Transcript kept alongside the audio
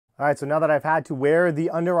All right, so now that I've had to wear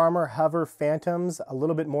the Under Armour HOVR Phantoms a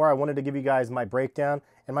little bit more, I wanted to give you guys my breakdown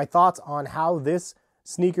and my thoughts on how this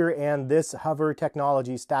sneaker and this HOVR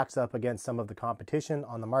technology stacks up against some of the competition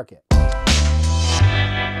on the market.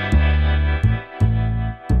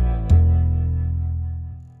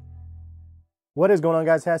 What is going on,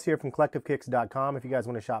 guys? Hess here from CollectiveKicks.com. If you guys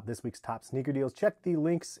want to shop this week's top sneaker deals, check the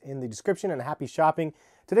links in the description, and happy shopping.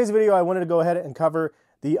 Today's video, I wanted to go ahead and cover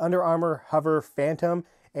the Under Armour HOVR Phantom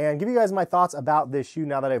and give you guys my thoughts about this shoe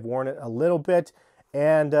now that I've worn it a little bit.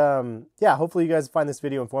 And yeah, hopefully you guys find this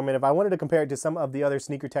video informative. I wanted to compare it to some of the other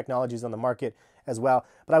sneaker technologies on the market as well.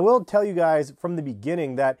 But I will tell you guys from the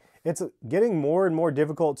beginning that it's getting more and more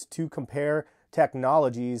difficult to compare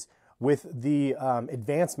technologies with the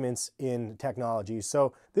advancements in technology.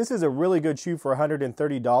 So this is a really good shoe for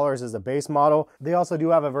 $130 as a base model. They also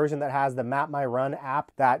do have a version that has the Map My Run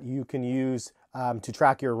app that you can use to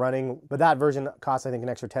track your running, but that version costs, I think, an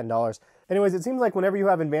extra $10. Anyways, it seems like whenever you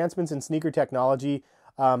have advancements in sneaker technology,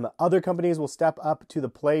 other companies will step up to the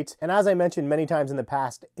plate. And as I mentioned many times in the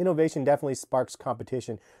past, innovation definitely sparks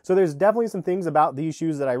competition. So there's definitely some things about these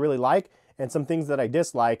shoes that I really like and some things that I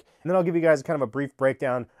dislike. And then I'll give you guys kind of a brief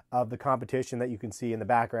breakdown of the competition that you can see in the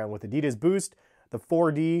background with Adidas Boost, the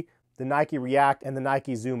 4D, the Nike React, and the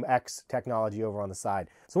Nike Zoom X technology over on the side.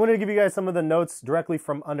 So I wanted to give you guys some of the notes directly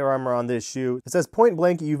from Under Armour on this shoe. It says, point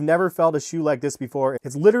blank, you've never felt a shoe like this before.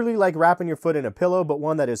 It's literally like wrapping your foot in a pillow, but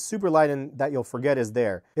one that is super light and that you'll forget is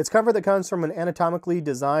there. It's comfort that comes from an anatomically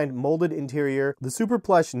designed molded interior, the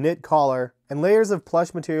super-plush knit collar, and layers of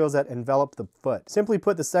plush materials that envelop the foot. Simply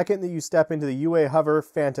put, the second that you step into the UA HOVR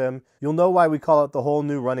Phantom, you'll know why we call it the whole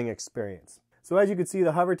new running experience. So as you can see,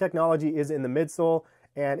 the HOVR technology is in the midsole,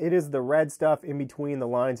 and it is the red stuff in between the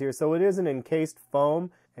lines here. So it is an encased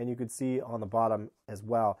foam, and you could see on the bottom as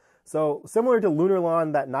well. So similar to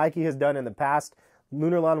Lunarlon that Nike has done in the past,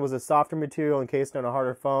 Lunarlon was a softer material encased in a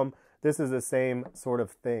harder foam. This is the same sort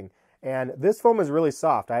of thing. And this foam is really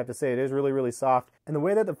soft. I have to say, it is really, really soft. And the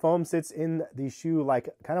way that the foam sits in the shoe, like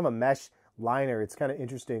kind of a mesh liner, it's kind of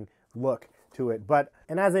interesting look to it.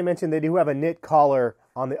 And as I mentioned, they do have a knit collar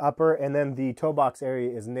on the upper, and then the toe box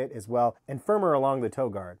area is knit as well and firmer along the toe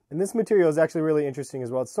guard. And this material is actually really interesting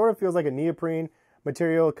as well. It sort of feels like a neoprene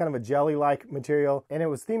material, kind of a jelly-like material, and it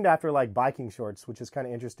was themed after like biking shorts, which is kind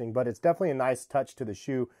of interesting, but it's definitely a nice touch to the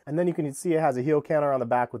shoe. And then you can see it has a heel counter on the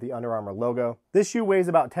back with the Under Armour logo. This shoe weighs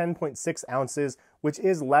about 10.6 ounces, which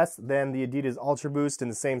is less than the Adidas Ultra Boost in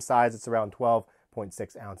the same size. It's around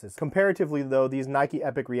 12.6 ounces. Comparatively though, these Nike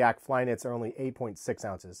Epic React Flyknits are only 8.6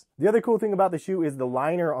 ounces. The other cool thing about the shoe is the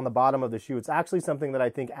liner on the bottom of the shoe. It's actually something that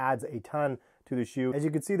I think adds a ton to the shoe. As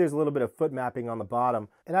you can see, there's a little bit of foot mapping on the bottom.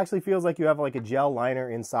 It actually feels like you have like a gel liner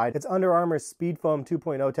inside. It's Under Armour's Speed Foam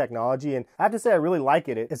 2.0 technology, and I have to say I really like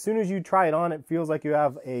it. As soon as you try it on, it feels like you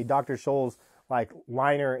have a Dr. Scholl's like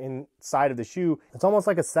liner inside of the shoe. It's almost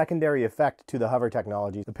like a secondary effect to the HOVR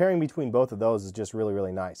technology. The pairing between both of those is just really,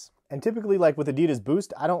 really nice. And typically, like with Adidas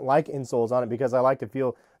Boost, I don't like insoles on it because I like to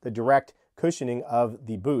feel the direct cushioning of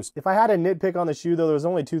the Boost. If I had a nitpick on the shoe though, there's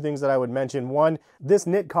only two things that I would mention. One, this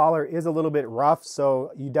knit collar is a little bit rough,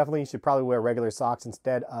 so you definitely should probably wear regular socks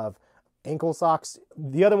instead of ankle socks.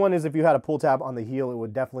 The other one is if you had a pull tab on the heel, it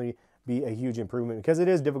would definitely be a huge improvement because it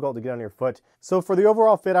is difficult to get on your foot. So for the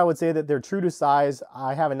overall fit, I would say that they're true to size.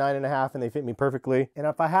 I have a 9.5 and they fit me perfectly. And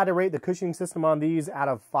if I had to rate the cushioning system on these out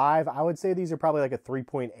of 5, I would say these are probably like a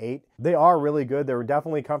 3.8. They are really good. They're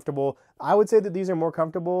definitely comfortable. I would say that these are more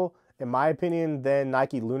comfortable, in my opinion, than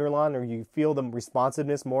Nike Lunarlon, or you feel the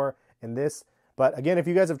responsiveness more in this. But again, if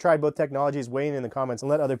you guys have tried both technologies, weigh in the comments and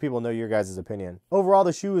let other people know your guys' opinion. Overall,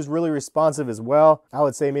 the shoe is really responsive as well. I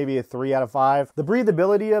would say maybe a 3 out of 5. The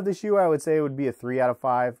breathability of the shoe, I would say would be a 3 out of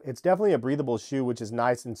 5. It's definitely a breathable shoe, which is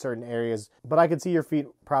nice in certain areas, but I could see your feet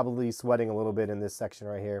probably sweating a little bit in this section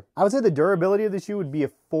right here. I would say the durability of the shoe would be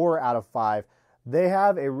a 4 out of 5. They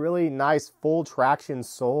have a really nice full traction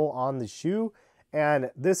sole on the shoe, and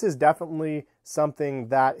this is definitely something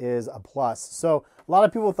that is a plus. So a lot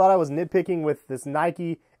of people thought I was nitpicking with this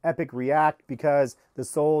Nike Epic React because the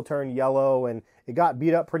sole turned yellow and it got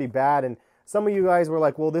beat up pretty bad. And some of you guys were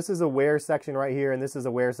like, well, this is a wear section right here and this is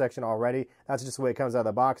a wear section already. That's just the way it comes out of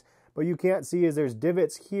the box. But you can't see is there's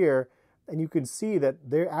divots here, and you can see that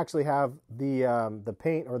they actually have the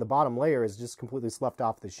paint, or the bottom layer is just completely sloughed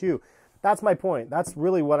off the shoe. That's my point. That's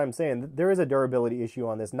really what I'm saying. There is a durability issue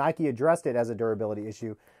on this. Nike addressed it as a durability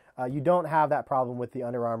issue. You don't have that problem with the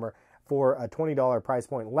Under Armour for a $20 price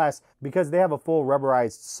point less because they have a full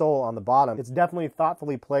rubberized sole on the bottom. It's definitely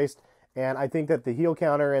thoughtfully placed, and I think that the heel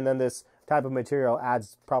counter and then this type of material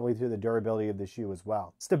adds probably to the durability of the shoe as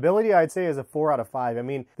well. Stability, I'd say, is a 4 out of 5. I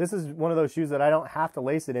mean, this is one of those shoes that I don't have to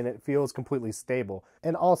lace it in. It feels completely stable.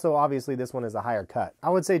 And also, obviously, this one is a higher cut. I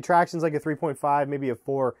would say traction's like a 3.5, maybe a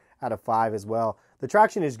 4 out of 5 as well. The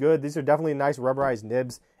traction is good. These are definitely nice rubberized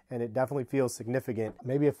nibs, and it definitely feels significant.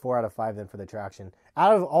 Maybe a 4 out of 5 then for the traction.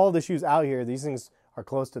 Out of all the shoes out here, these things are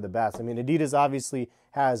close to the best. I mean, Adidas obviously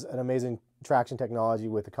has an amazing traction technology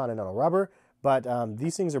with the Continental rubber, but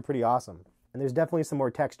these things are pretty awesome. And there's definitely some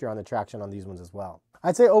more texture on the traction on these ones as well.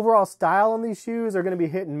 I'd say overall style on these shoes are going to be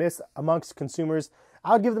hit and miss amongst consumers.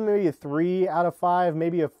 I would give them maybe a 3 out of 5,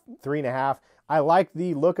 maybe a 3.5. I like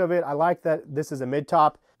the look of it. I like that this is a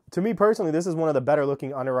mid-top. To me personally, this is one of the better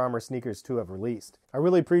looking Under Armour sneakers to have released. I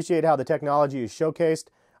really appreciate how the technology is showcased.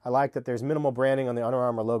 I like that there's minimal branding on the Under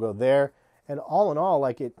Armour logo there. And all in all,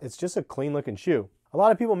 like it's just a clean looking shoe. A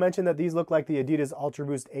lot of people mention that these look like the Adidas Ultra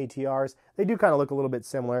Boost ATRs. They do kind of look a little bit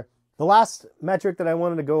similar. The last metric that I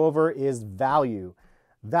wanted to go over is value.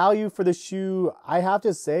 Value for the shoe, I have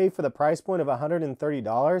to say, for the price point of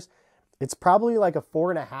 $130, it's probably like a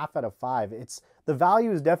 4.5 out of 5. The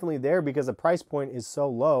value is definitely there because the price point is so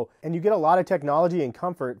low, and you get a lot of technology and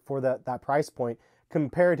comfort for that price point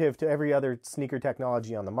comparative to every other sneaker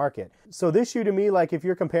technology on the market. So this shoe to me, like if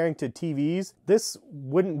you're comparing to TVs, this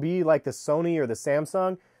wouldn't be like the Sony or the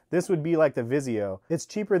Samsung. This would be like the Vizio. It's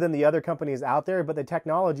cheaper than the other companies out there, but the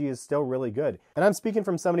technology is still really good. And I'm speaking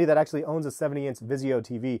from somebody that actually owns a 70-inch Vizio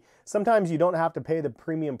TV. Sometimes you don't have to pay the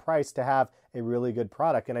premium price to have a really good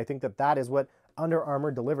product, and I think that that is what Under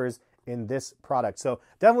Armour delivers in this product. So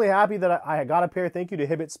definitely happy that I got a pair. Thank you to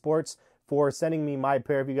Hibbett Sports for sending me my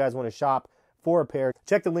pair. If you guys want to shop for a pair,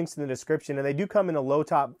 check the links in the description, and they do come in a low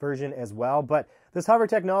top version as well. But this hover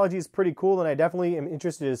technology is pretty cool, and I definitely am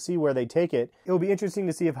interested to see where they take it. It will be interesting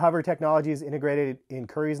to see if hover technology is integrated in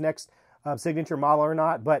Curry's next signature model or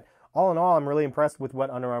not, but all in all, I'm really impressed with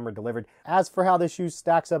what Under Armour delivered. As for how this shoe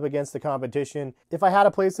stacks up against the competition, if I had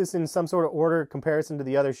to place this in some sort of order comparison to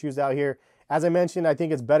the other shoes out here, as I mentioned, I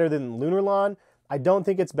think it's better than Lunarlon. I don't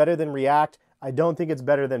think it's better than React. I don't think it's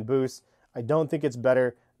better than Boost. I don't think it's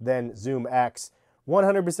better than Zoom X.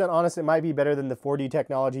 100% honest, it might be better than the 4D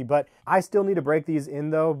technology, but I still need to break these in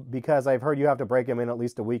though, because I've heard you have to break them in at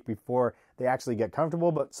least a week before they actually get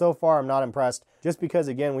comfortable. But so far I'm not impressed, just because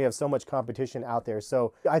again we have so much competition out there.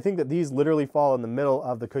 So I think that these literally fall in the middle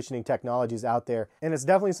of the cushioning technologies out there, and it's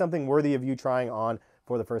definitely something worthy of you trying on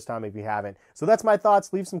for the first time if you haven't. So that's my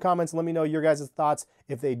thoughts. Leave some comments and let me know your guys' thoughts,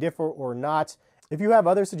 if they differ or not. If you have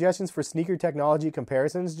other suggestions for sneaker technology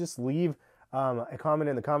comparisons, just leave a comment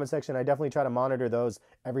in the comment section. I definitely try to monitor those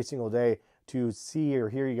every single day to see or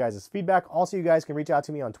hear you guys' feedback. Also, you guys can reach out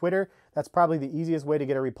to me on Twitter. That's probably the easiest way to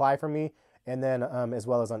get a reply from me, and then as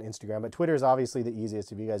well as on Instagram. But Twitter is obviously the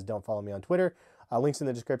easiest if you guys don't follow me on Twitter. Links in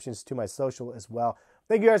the descriptions to my social as well.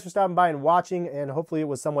 Thank you guys for stopping by and watching, and hopefully it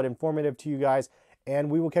was somewhat informative to you guys.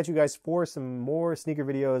 And we will catch you guys for some more sneaker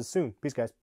videos soon. Peace, guys.